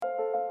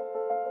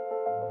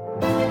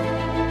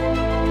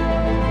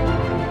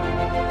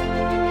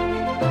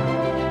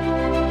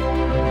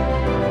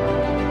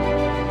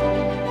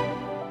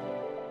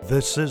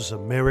This is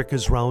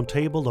America's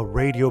Roundtable, a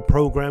radio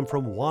program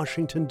from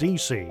Washington,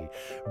 D.C.,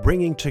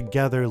 bringing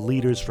together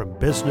leaders from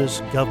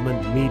business,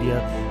 government, media,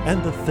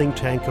 and the think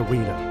tank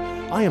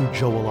arena. I am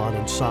Joel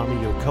Anand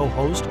Samy, your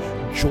co-host,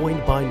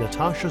 joined by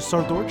Natasha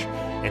Sardorch,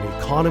 an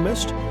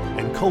economist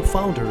and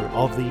co-founder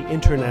of the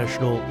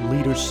International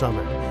Leaders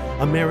Summit.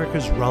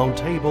 America's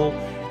Roundtable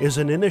is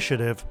an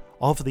initiative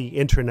of the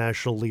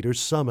International Leaders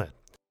Summit.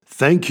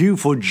 Thank you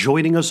for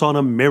joining us on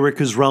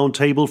America's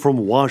Roundtable from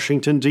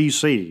Washington,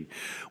 D.C.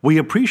 We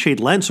appreciate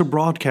Lancer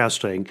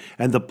Broadcasting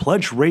and the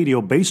Pledge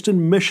Radio based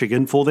in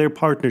Michigan for their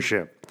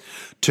partnership.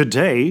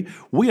 Today,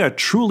 we are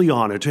truly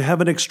honored to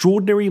have an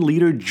extraordinary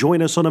leader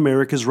join us on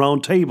America's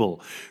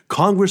Roundtable,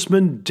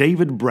 Congressman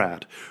David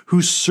Brat,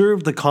 who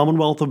served the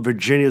Commonwealth of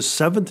Virginia's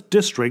 7th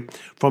District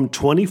from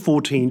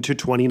 2014 to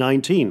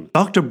 2019.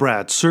 Dr.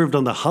 Brat served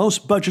on the House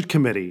Budget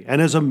Committee, and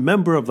as a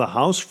member of the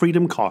House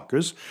Freedom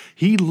Caucus,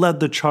 he led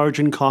the charge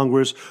in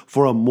Congress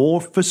for a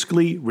more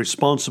fiscally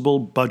responsible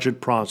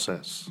budget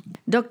process.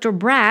 Dr.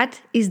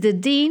 Brat is the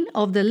Dean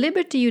of the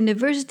Liberty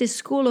University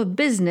School of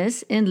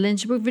Business in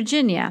Lynchburg,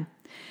 Virginia.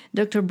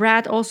 Dr.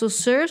 Brat also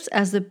serves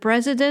as the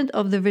president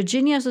of the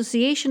Virginia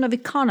Association of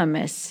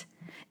Economists.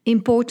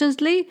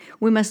 Importantly,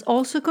 we must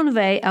also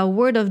convey a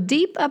word of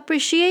deep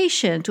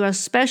appreciation to our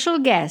special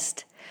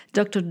guest,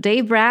 Dr.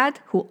 Dave Brat,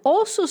 who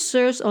also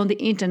serves on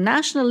the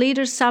International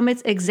Leaders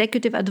Summit's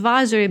Executive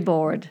Advisory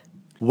Board.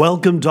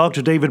 Welcome,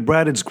 Dr. David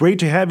Brat. It's great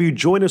to have you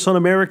join us on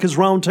America's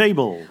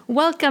Roundtable.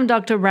 Welcome,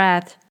 Dr.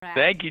 Brat.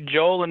 Thank you,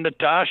 Joel and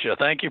Natasha.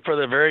 Thank you for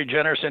the very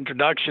generous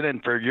introduction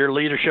and for your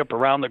leadership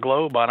around the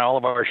globe on all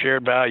of our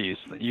shared values.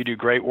 You do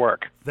great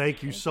work.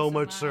 Thank you so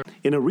much, sir.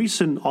 In a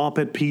recent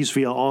op-ed piece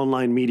via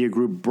online media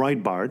group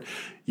Breitbart,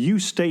 you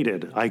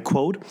stated, I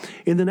quote,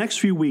 "In the next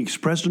few weeks,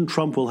 President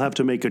Trump will have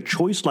to make a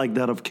choice like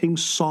that of King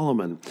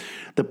Solomon.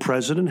 The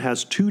president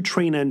has two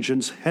train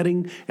engines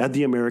heading at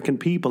the American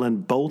people,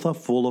 and both are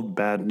full of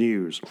bad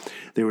news.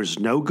 There is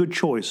no good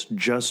choice,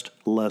 just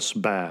less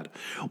bad.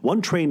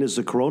 One train is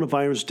the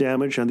coronavirus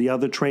damage, and the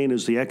other train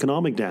is the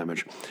economic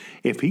damage.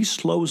 If he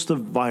slows the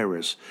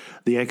virus,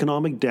 the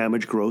economic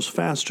damage grows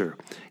faster.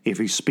 If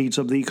he speeds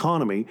up the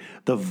economy,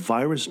 the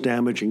virus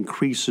damage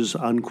increases,"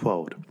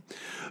 unquote.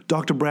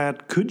 Dr.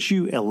 Brat, could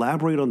you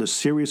elaborate on the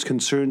serious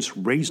concerns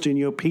raised in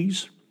your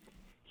piece?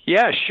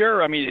 Yeah,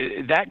 sure. I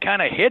mean, that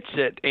kind of hits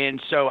it.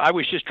 And so I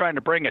was just trying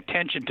to bring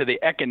attention to the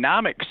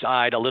economic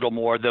side a little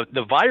more.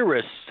 The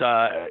virus,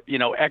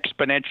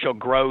 exponential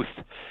growth,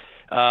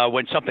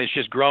 when something's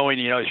just growing,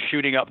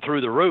 shooting up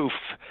through the roof.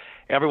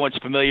 Everyone's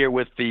familiar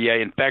with the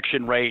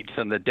infection rates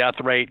and the death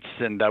rates,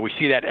 and we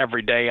see that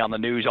every day on the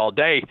news all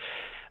day.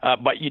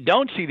 But you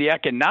don't see the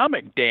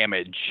economic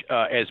damage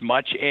as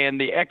much, and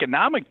the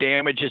economic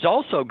damage is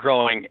also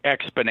growing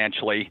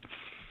exponentially.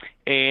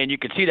 And you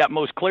can see that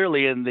most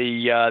clearly in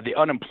the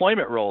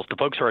unemployment rolls. The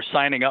folks who are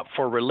signing up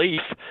for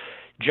relief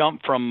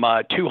jump from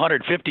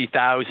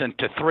 250,000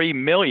 to 3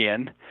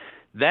 million,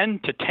 then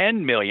to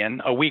 10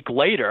 million a week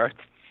later.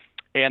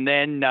 And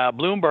then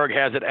Bloomberg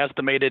has it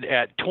estimated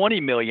at 20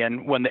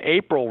 million when the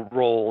April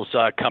rolls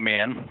come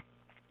in.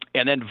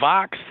 And then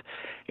Vox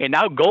and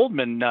now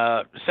Goldman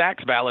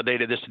Sachs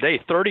validated this today,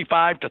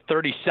 35 to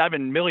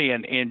 37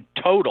 million in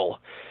total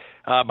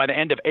by the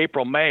end of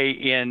April, May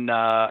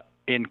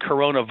in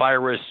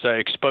coronavirus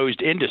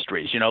exposed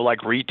industries,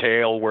 like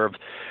retail, where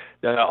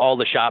all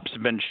the shops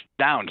have been shut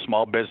down,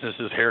 small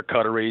businesses, hair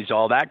cutteries,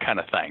 all that kind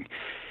of thing.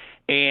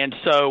 And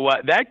so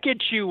that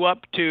gets you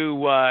up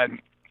to,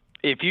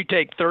 if you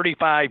take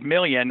 35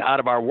 million out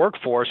of our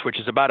workforce, which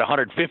is about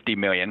 150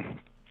 million,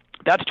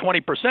 that's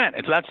 20%.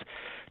 And so that's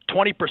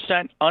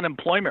 20%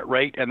 unemployment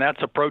rate, and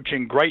that's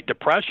approaching Great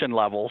Depression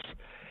levels.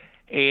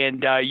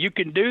 And you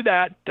can do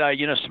that,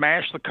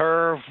 smash the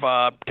curve,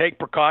 take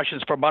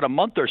precautions for about a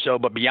month or so.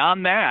 But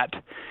beyond that,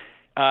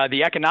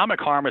 the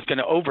economic harm is going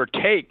to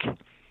overtake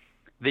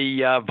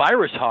the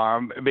virus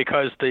harm,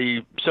 because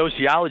the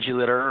sociology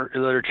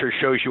literature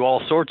shows you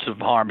all sorts of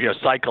harm,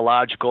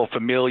 psychological,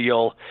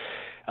 familial,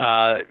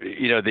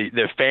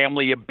 the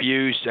family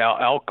abuse,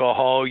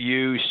 alcohol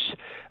use,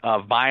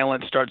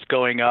 violence starts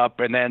going up,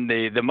 and then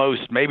the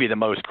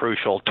most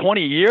crucial,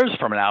 20 years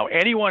from now,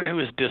 anyone who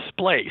is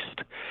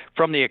displaced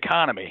from the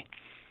economy,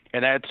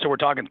 and so we're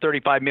talking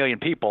 35 million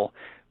people,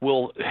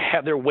 will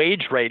have their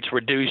wage rates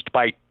reduced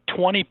by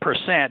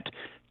 20%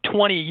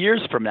 20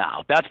 years from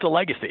now. That's the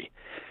legacy.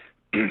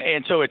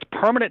 And so it's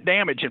permanent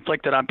damage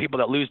inflicted on people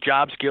that lose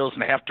job skills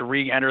and have to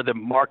re-enter the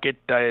market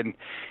in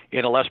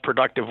a less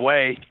productive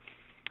way.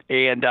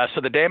 And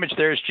so the damage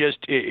there is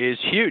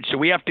huge. So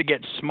we have to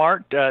get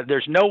smart.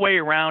 There's no way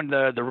around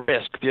the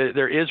risk.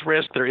 There is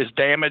risk. There is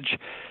damage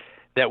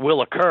that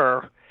will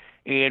occur.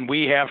 And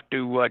we have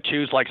to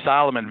choose, like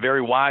Solomon,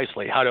 very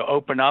wisely, how to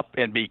open up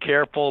and be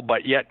careful,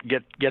 but yet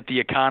get the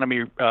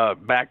economy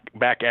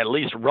back at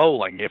least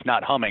rolling, if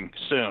not humming,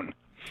 soon.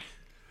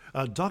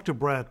 Dr.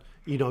 Brat,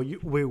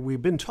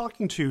 we've been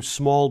talking to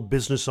small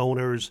business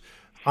owners,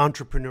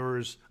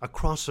 entrepreneurs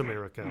across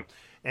America.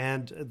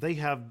 and they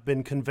have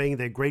been conveying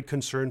their great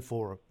concern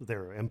for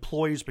their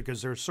employees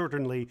because they're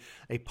certainly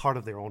a part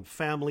of their own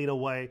family in a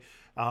way,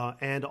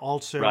 and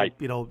also, Right.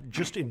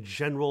 just in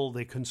general,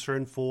 they're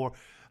concerned for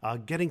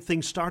getting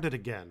things started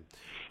again.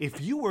 If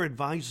you were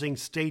advising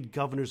state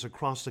governors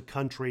across the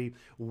country,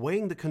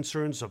 weighing the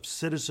concerns of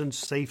citizens'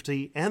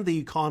 safety and the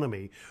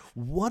economy,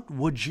 what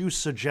would you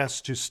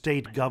suggest to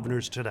state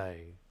governors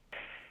today?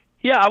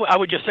 Yeah, I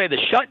would just say the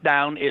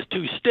shutdown is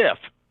too stiff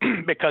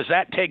because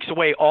that takes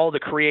away all the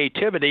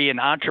creativity and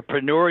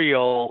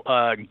entrepreneurial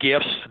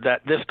gifts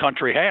that this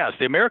country has.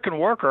 The American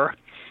worker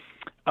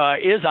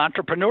is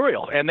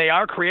entrepreneurial, and they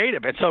are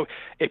creative. And so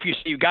if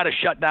you got a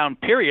shutdown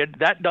period,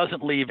 that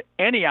doesn't leave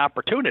any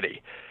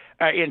opportunity.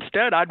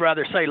 Instead, I'd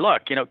rather say,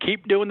 look,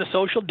 keep doing the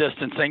social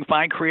distancing,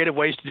 find creative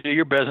ways to do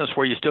your business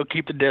where you still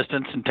keep the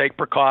distance and take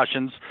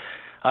precautions.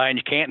 And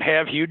you can't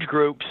have huge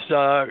groups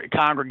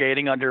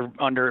congregating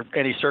under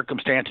any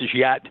circumstances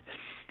yet.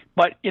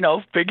 But,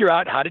 figure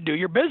out how to do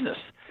your business.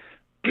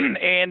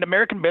 And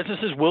American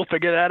businesses will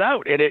figure that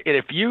out. And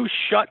if you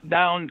shut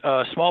down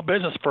small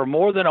business for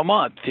more than a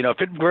month,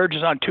 if it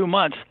verges on 2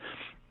 months,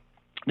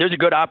 there's a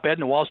good op-ed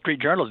in the Wall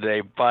Street Journal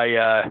today by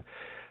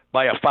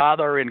a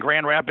father in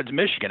Grand Rapids,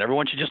 Michigan.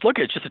 Everyone should just look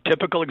at it. It's just a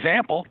typical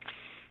example.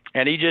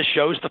 And he just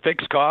shows the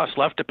fixed costs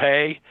left to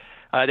pay.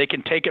 They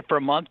can take it for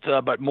a month,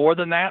 but more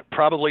than that,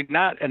 probably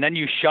not. And then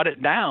you shut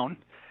it down,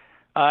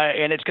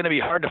 and it's going to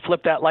be hard to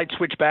flip that light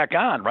switch back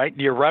on, right?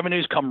 Do your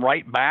revenues come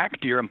right back?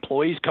 Do your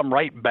employees come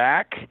right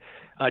back?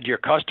 Do your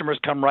customers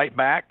come right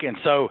back? And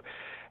so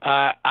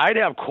I'd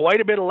have quite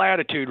a bit of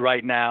latitude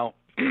right now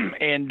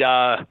and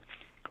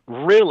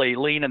really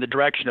lean in the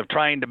direction of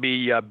trying to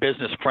be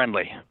business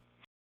friendly.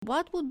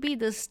 What would be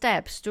the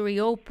steps to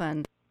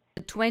reopen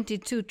the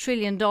 $22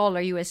 trillion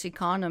U.S.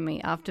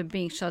 economy after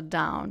being shut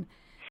down?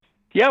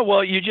 Yeah,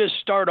 well, you just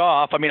start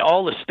off.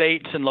 All the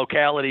states and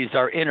localities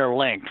are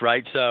interlinked,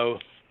 right? So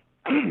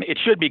it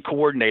should be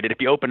coordinated. If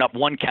you open up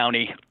one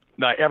county,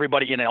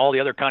 everybody in all the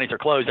other counties are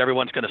closed.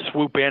 Everyone's going to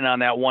swoop in on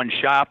that one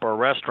shop or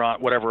restaurant,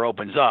 whatever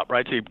opens up,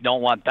 right? So you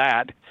don't want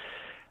that.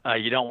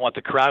 You don't want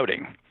the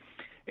crowding.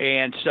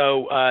 And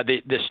so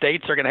the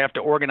states are going to have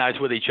to organize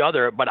with each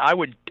other. But I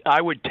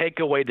would take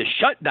away the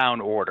shutdown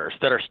orders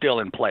that are still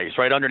in place,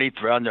 right,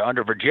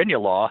 under Virginia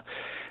law.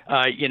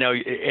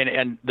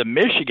 And the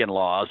Michigan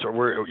laws,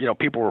 where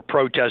people were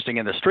protesting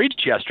in the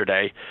streets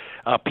yesterday.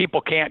 People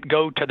can't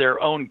go to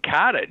their own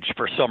cottage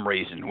for some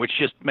reason, which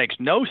just makes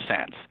no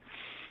sense.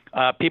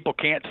 People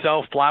can't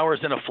sell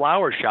flowers in a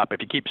flower shop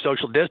if you keep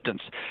social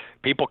distance.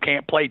 People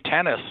can't play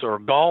tennis or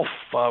golf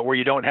where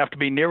you don't have to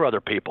be near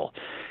other people.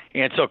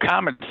 And so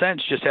common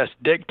sense just has to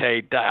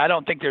dictate. I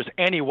don't think there's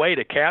any way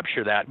to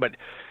capture that, but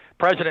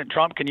President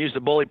Trump can use the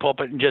bully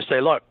pulpit and just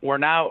say, look, we're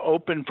now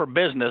open for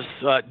business.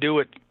 Do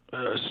it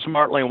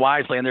smartly and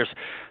wisely, and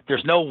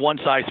there's no one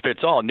size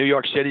fits all. New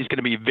York City is going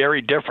to be very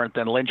different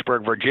than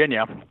Lynchburg,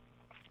 Virginia,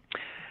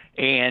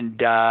 and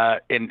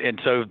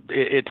so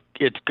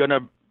it's going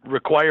to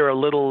require a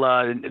little.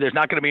 There's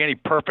not going to be any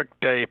perfect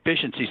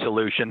efficiency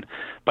solution,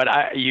 but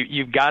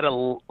you've got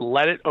to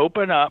let it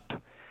open up,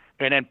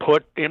 and then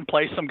put in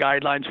place some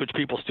guidelines which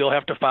people still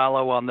have to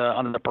follow on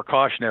the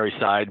precautionary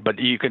side. But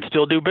you can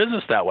still do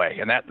business that way,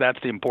 and that's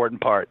the important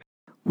part.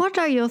 What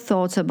are your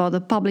thoughts about the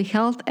public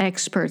health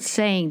experts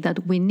saying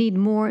that we need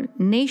more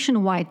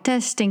nationwide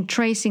testing,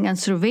 tracing, and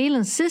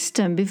surveillance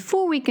system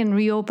before we can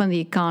reopen the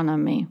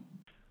economy?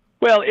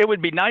 Well, it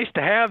would be nice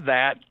to have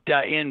that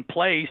in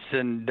place,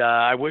 and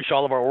I wish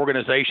all of our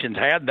organizations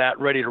had that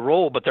ready to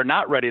roll, but they're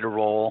not ready to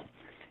roll.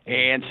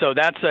 And so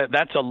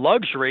that's a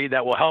luxury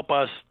that will help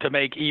us to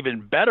make even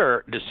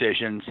better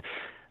decisions.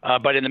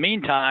 But in the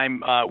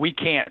meantime, we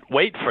can't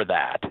wait for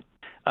that.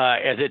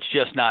 As it's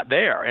just not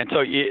there. And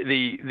so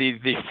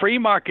the free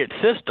market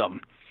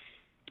system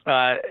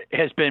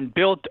has been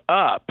built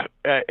up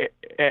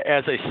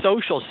as a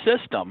social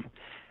system,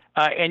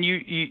 and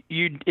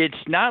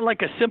it's not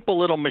like a simple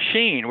little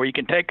machine where you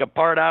can take a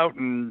part out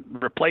and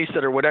replace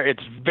it or whatever.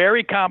 It's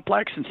very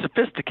complex and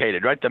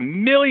sophisticated, right? The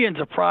millions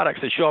of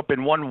products that show up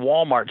in one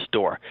Walmart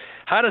store.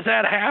 How does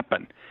that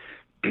happen?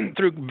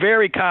 Through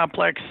very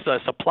complex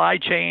supply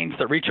chains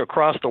that reach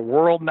across the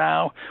world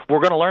now. We're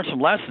going to learn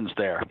some lessons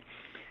there.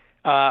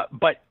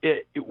 But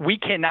we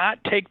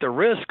cannot take the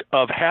risk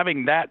of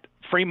having that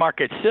free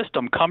market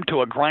system come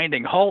to a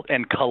grinding halt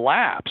and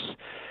collapse.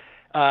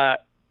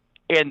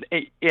 And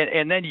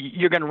then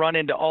you're going to run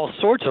into all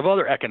sorts of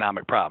other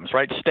economic problems,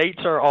 right? States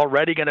are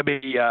already going to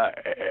be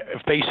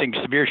facing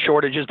severe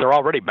shortages. They're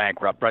already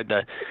bankrupt, right?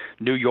 The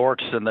New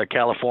Yorks and the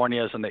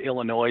Californias and the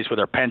Illinois with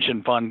their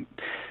pension fund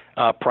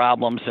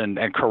problems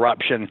and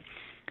corruption.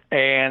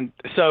 And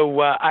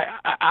so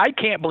I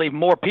can't believe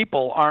more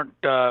people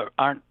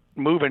aren't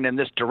moving in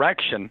this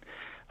direction,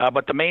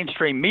 but the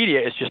mainstream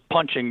media is just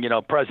punching,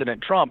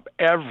 President Trump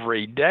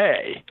every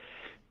day,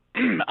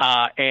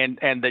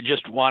 and they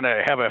just want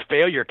to have a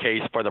failure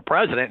case for the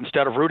president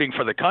instead of rooting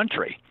for the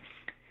country.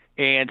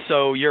 And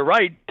so you're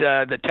right,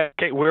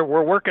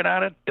 we're working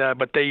on it,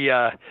 but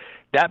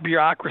that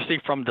bureaucracy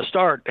from the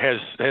start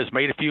has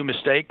made a few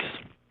mistakes,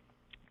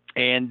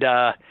 and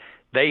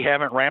they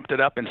haven't ramped it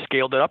up and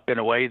scaled it up in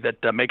a way that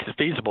makes it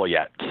feasible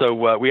yet.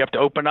 So we have to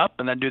open up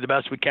and then do the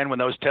best we can when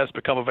those tests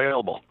become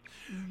available.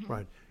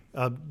 Right.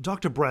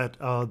 Dr. Bratt,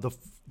 the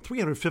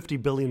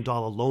 $350 billion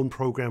loan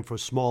program for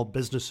small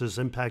businesses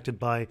impacted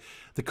by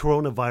the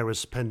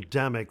coronavirus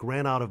pandemic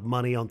ran out of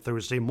money on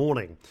Thursday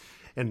morning.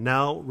 And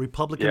now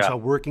Republicans are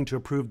working to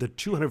approve the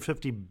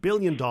 $250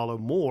 billion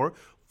more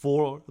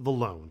for the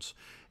loans.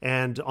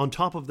 And on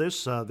top of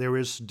this, there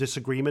is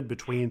disagreement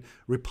between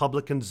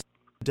Republicans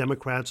and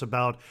Democrats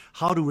about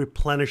how to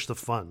replenish the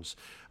funds.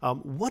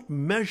 What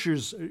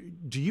measures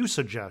do you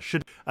suggest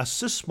should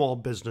assist small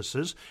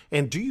businesses,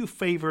 and do you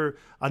favor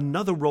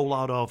another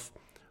rollout of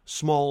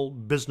small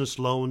business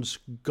loans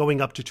going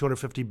up to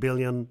 $250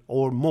 billion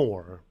or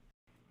more?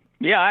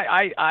 Yeah,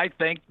 I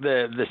think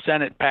the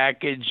Senate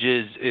package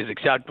is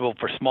acceptable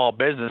for small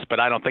business, but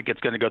I don't think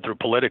it's going to go through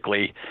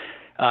politically.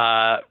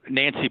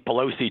 Nancy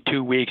Pelosi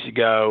 2 weeks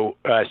ago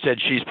said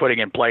she's putting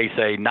in place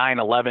a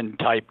 9/11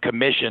 type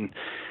commission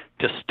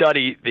to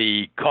study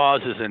the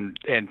causes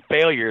and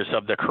failures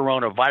of the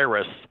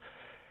coronavirus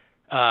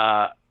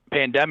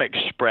pandemic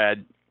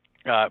spread,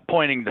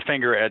 pointing the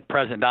finger at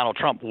President Donald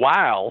Trump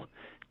while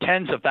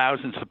tens of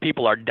thousands of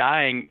people are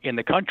dying in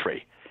the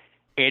country.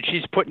 And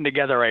she's putting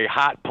together a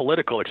hot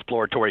political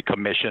exploratory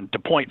commission to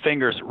point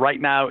fingers right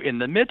now in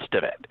the midst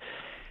of it.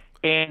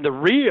 And the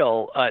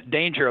real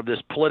danger of this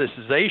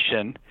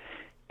politicization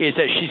is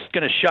that she's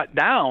going to shut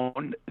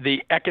down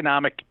the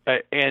economic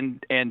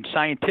and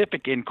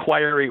scientific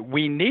inquiry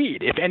we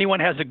need. If anyone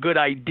has a good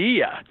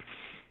idea,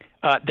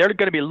 they're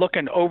going to be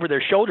looking over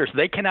their shoulders.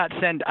 They cannot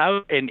send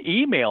out an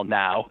email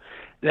now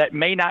that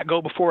may not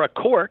go before a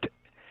court,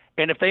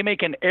 and if they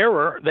make an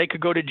error, they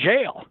could go to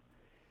jail.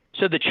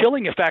 So the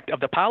chilling effect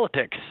of the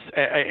politics,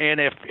 and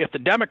if the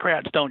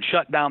Democrats don't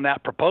shut down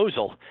that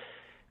proposal,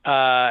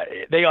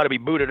 they ought to be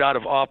booted out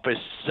of office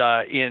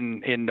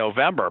in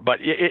November. But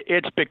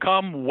it's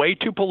become way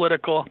too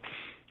political.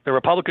 The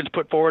Republicans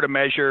put forward a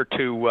measure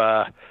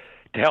to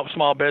help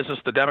small business.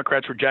 The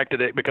Democrats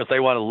rejected it because they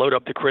want to load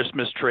up the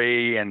Christmas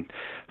tree and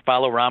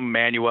follow Rahm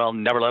Emanuel,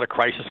 never let a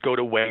crisis go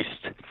to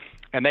waste.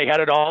 And they had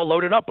it all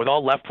loaded up with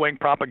all left-wing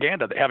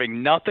propaganda,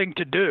 having nothing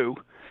to do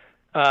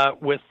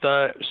with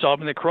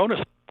solving the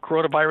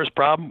coronavirus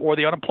problem or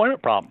the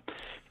unemployment problem.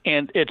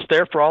 And it's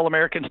there for all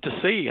Americans to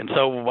see. And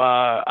so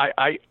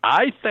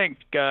I think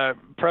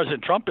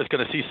President Trump is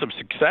going to see some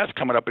success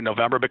coming up in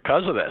November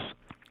because of this.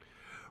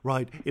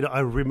 Right. I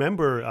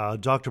remember,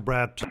 Dr.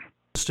 Bratt,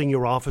 visiting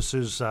your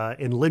offices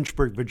in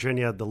Lynchburg,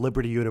 Virginia, at the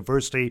Liberty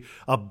University,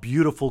 a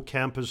beautiful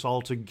campus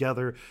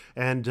altogether.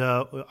 And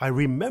I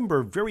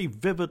remember very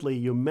vividly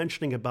you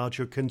mentioning about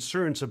your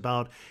concerns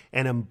about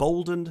an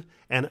emboldened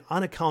and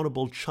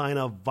unaccountable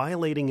China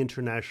violating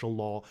international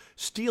law,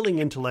 stealing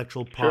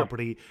intellectual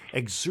property,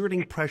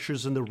 exerting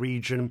pressures in the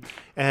region.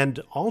 And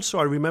also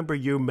I remember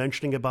you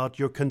mentioning about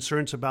your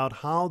concerns about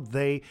how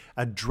they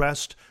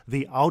addressed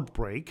the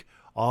outbreak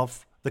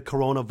of the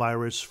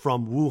coronavirus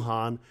from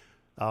Wuhan,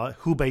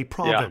 Hubei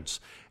province.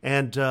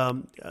 Yeah.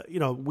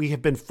 And, we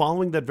have been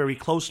following that very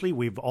closely.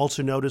 We've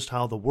also noticed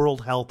how the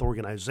World Health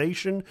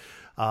Organization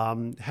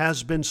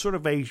has been sort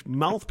of a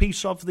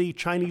mouthpiece of the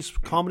Chinese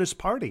Communist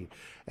Party.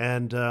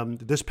 And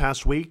this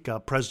past week,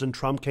 President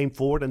Trump came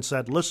forward and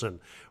said,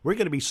 listen, we're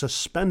going to be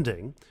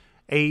suspending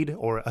aid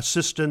or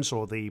assistance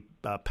or the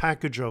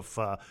package of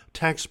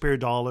taxpayer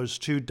dollars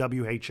to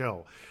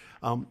WHO.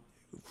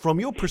 From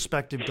your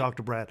perspective,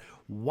 Dr. Bratt,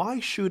 why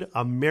should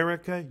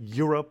America,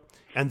 Europe,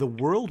 and the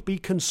world be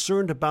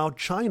concerned about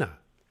China?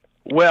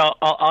 Well,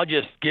 I'll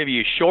just give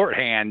you a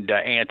shorthand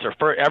answer.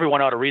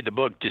 Everyone ought to read the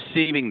book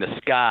Deceiving the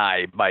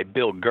Sky by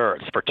Bill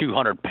Gertz for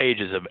 200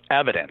 pages of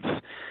evidence,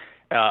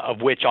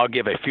 of which I'll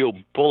give a few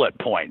bullet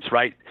points,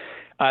 right?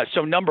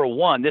 So number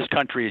one, this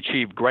country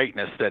achieved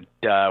greatness that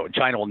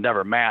China will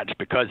never match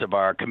because of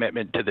our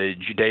commitment to the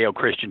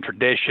Judeo-Christian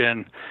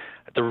tradition,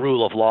 the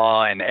rule of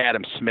law, and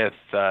Adam Smith,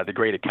 the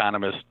great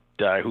economist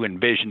who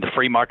envisioned the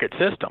free market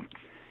system.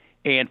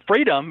 And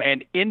freedom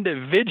and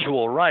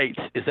individual rights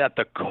is at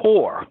the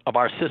core of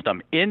our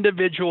system.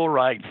 Individual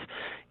rights,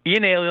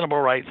 inalienable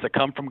rights that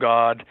come from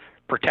God,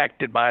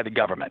 protected by the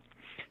government.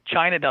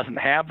 China doesn't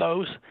have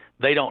those.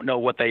 They don't know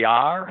what they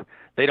are.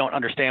 They don't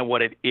understand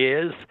what it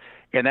is.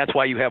 And that's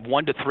why you have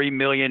 1 to 3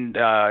 million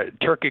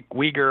Turkic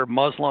Uyghur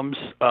Muslims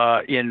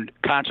in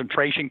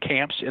concentration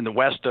camps in the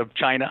west of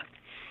China.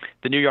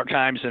 The New York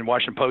Times and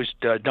Washington Post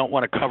don't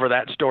want to cover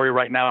that story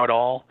right now at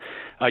all.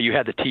 You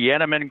have the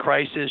Tiananmen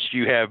crisis.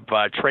 You have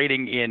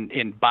trading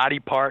in body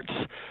parts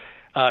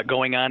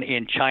going on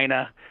in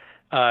China.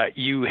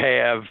 You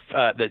have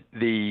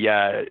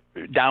the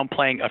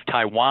downplaying of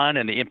Taiwan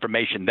and the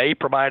information they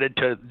provided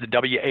to the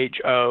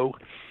WHO.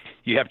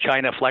 You have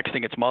China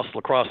flexing its muscle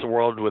across the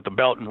world with the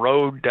Belt and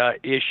Road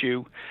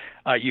issue.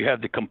 You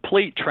have the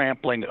complete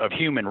trampling of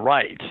human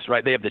rights,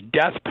 right? They have the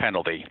death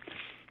penalty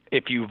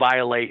if you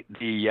violate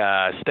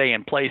the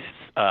stay-in-place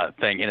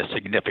thing in a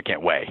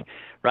significant way,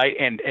 right?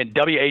 And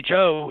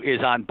WHO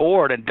is on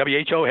board, and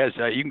WHO has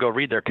you can go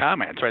read their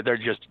comments, right? They're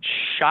just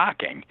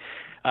shocking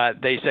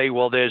they say,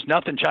 well, there's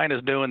nothing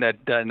China's doing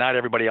that not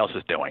everybody else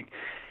is doing.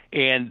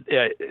 And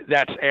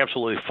that's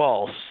absolutely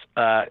false.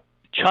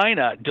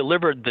 China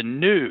delivered the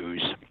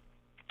news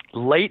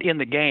late in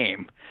the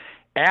game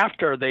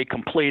after they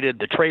completed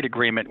the trade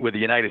agreement with the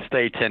United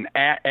States and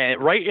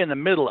right in the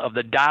middle of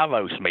the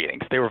Davos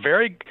meetings. They were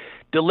very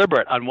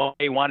deliberate on what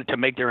they wanted to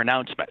make their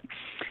announcement.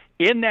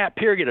 In that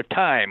period of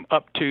time,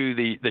 up to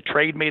the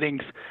trade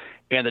meetings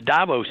and the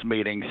Davos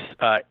meetings,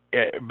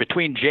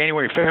 between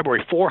January and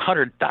February,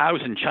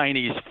 400,000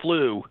 Chinese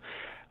flew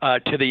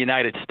to the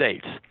United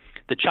States.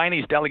 The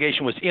Chinese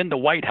delegation was in the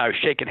White House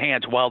shaking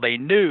hands while they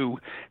knew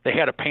they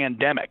had a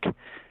pandemic.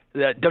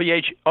 The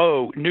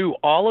WHO knew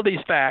all of these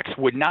facts,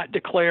 would not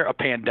declare a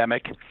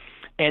pandemic,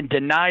 and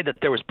denied that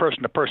there was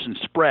person-to-person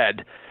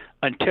spread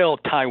until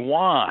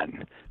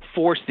Taiwan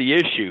forced the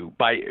issue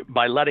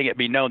by letting it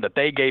be known that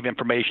they gave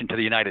information to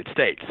the United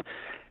States.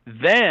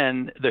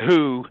 Then the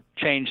WHO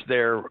changed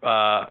their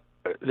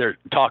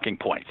talking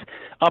points.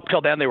 Up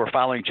till then, they were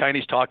following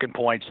Chinese talking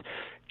points.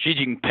 Xi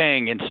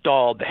Jinping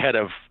installed the head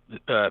of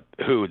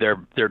WHO,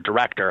 their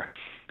director,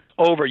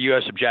 over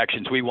U.S.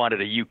 objections. We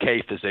wanted a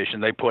UK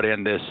physician. They put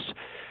in this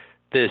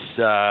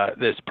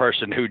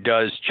person who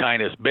does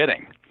China's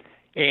bidding.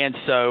 And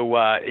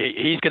so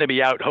he's going to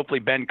be out. Hopefully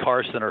Ben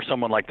Carson or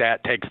someone like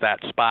that takes that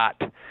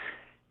spot.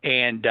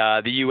 And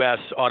the U.S.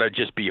 ought to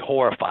just be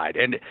horrified.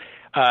 And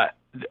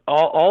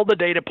all the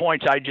data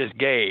points I just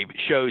gave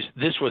shows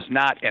this was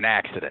not an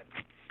accident,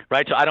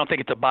 right? So I don't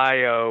think it's a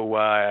bio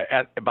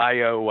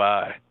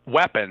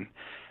weapon.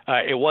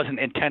 It wasn't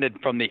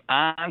intended from the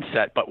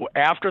onset, but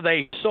after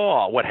they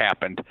saw what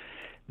happened,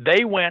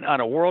 they went on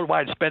a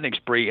worldwide spending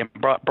spree and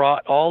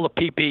brought all the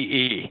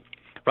PPE,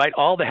 right?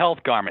 All the health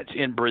garments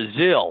in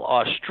Brazil,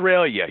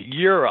 Australia,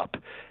 Europe,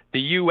 the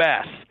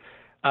U.S.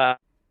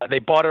 They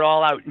bought it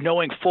all out,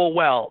 knowing full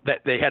well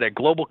that they had a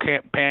global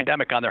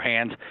pandemic on their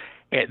hands.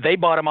 They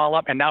bought them all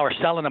up and now are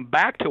selling them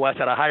back to us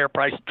at a higher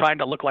price, trying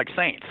to look like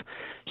saints.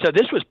 So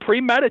this was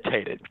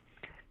premeditated.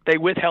 They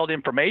withheld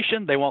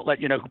information. They won't let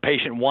you know who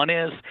patient one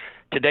is.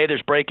 Today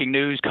there's breaking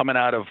news coming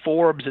out of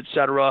Forbes, et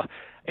cetera,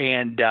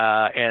 and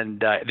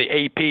the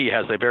AP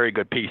has a very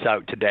good piece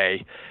out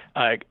today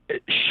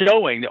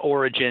showing the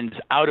origins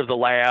out of the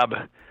lab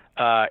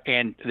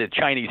and the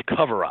Chinese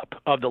cover-up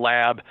of the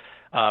lab,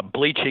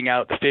 bleaching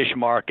out the fish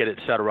market, et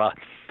cetera,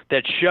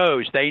 that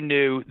shows they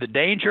knew the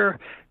danger.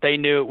 They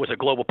knew it was a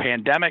global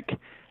pandemic.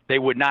 They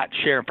would not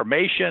share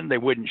information. They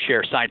wouldn't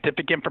share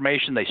scientific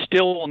information. They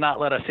still will not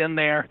let us in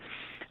there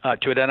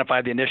to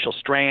identify the initial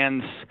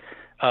strands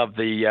of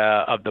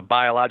the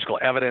biological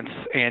evidence,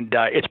 and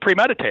it's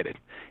premeditated.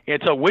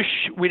 It's a wish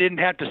we didn't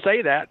have to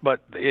say that,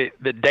 but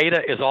the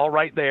data is all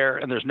right there,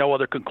 and there's no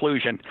other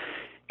conclusion.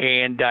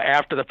 And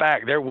after the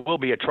fact, there will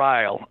be a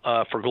trial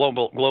for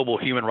global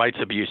human rights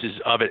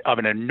abuses of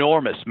an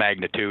enormous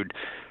magnitude,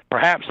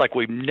 perhaps like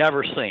we've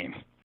never seen.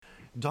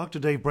 Dr.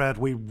 Dave Bratt,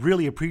 we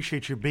really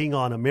appreciate you being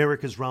on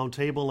America's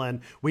Roundtable,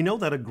 and we know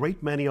that a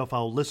great many of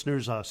our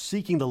listeners are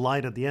seeking the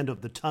light at the end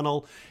of the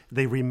tunnel.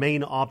 They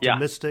remain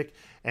optimistic,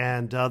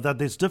 and that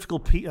this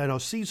difficult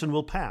season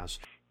will pass.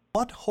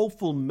 What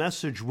hopeful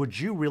message would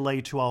you relay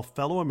to our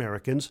fellow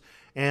Americans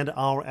and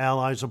our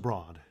allies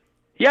abroad?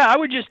 Yeah, I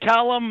would just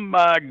tell them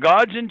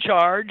God's in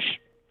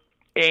charge,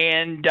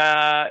 and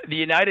the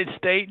United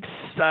States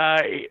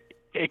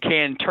it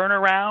can turn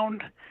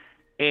around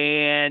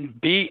and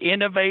be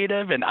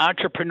innovative and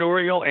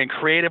entrepreneurial and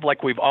creative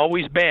like we've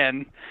always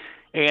been.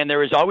 And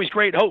there is always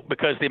great hope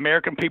because the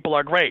American people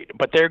are great.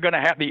 But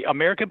the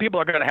American people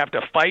are going to have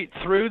to fight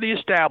through the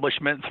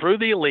establishment, through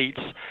the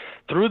elites,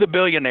 through the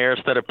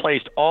billionaires that have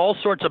placed all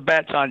sorts of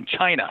bets on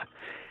China.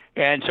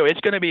 And so it's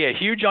going to be a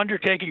huge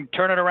undertaking to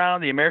turn it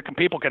around. The American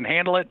people can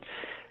handle it.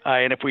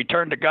 And if we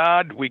turn to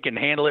God, we can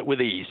handle it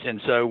with ease.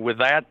 And so with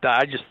that,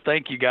 I just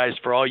thank you guys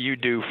for all you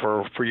do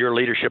for your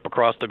leadership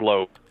across the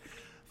globe.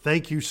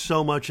 Thank you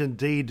so much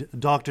indeed,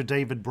 Dr.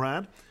 David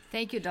Bratt.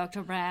 Thank you,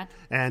 Dr. Bratt.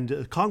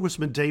 And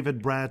Congressman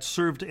David Bratt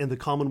served in the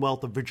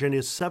Commonwealth of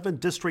Virginia's 7th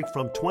District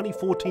from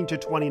 2014 to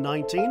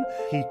 2019.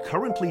 He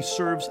currently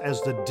serves as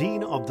the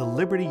Dean of the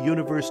Liberty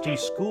University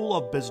School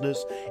of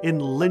Business in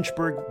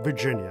Lynchburg,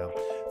 Virginia.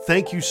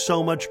 Thank you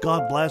so much.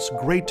 God bless.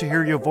 Great to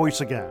hear your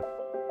voice again.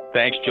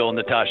 Thanks, Joel and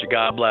Natasha.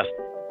 God bless.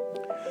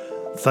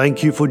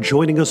 Thank you for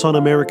joining us on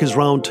America's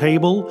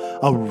Roundtable,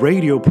 a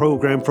radio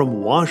program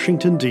from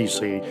Washington,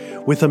 D.C.,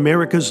 with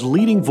America's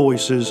leading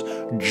voices,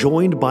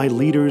 joined by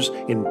leaders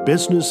in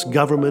business,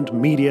 government,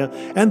 media,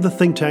 and the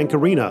think tank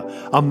arena.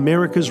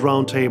 America's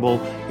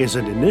Roundtable is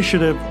an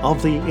initiative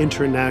of the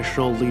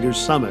International Leaders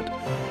Summit.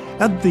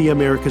 At the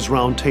America's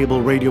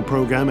Roundtable radio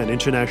program and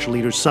International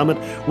Leaders Summit,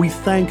 we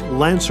thank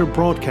Lancer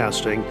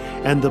Broadcasting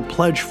and The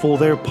Pledge for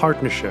their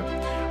partnership.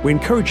 We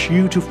encourage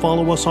you to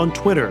follow us on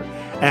Twitter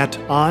at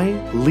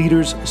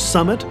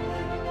iLeadersSummit,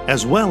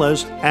 as well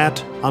as at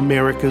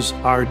America's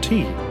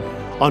RT.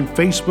 On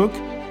Facebook,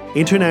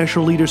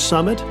 International Leaders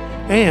Summit,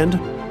 and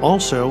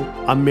also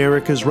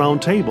America's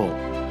Roundtable.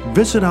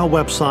 Visit our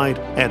website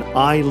at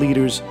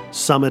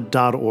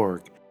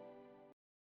iLeadersSummit.org.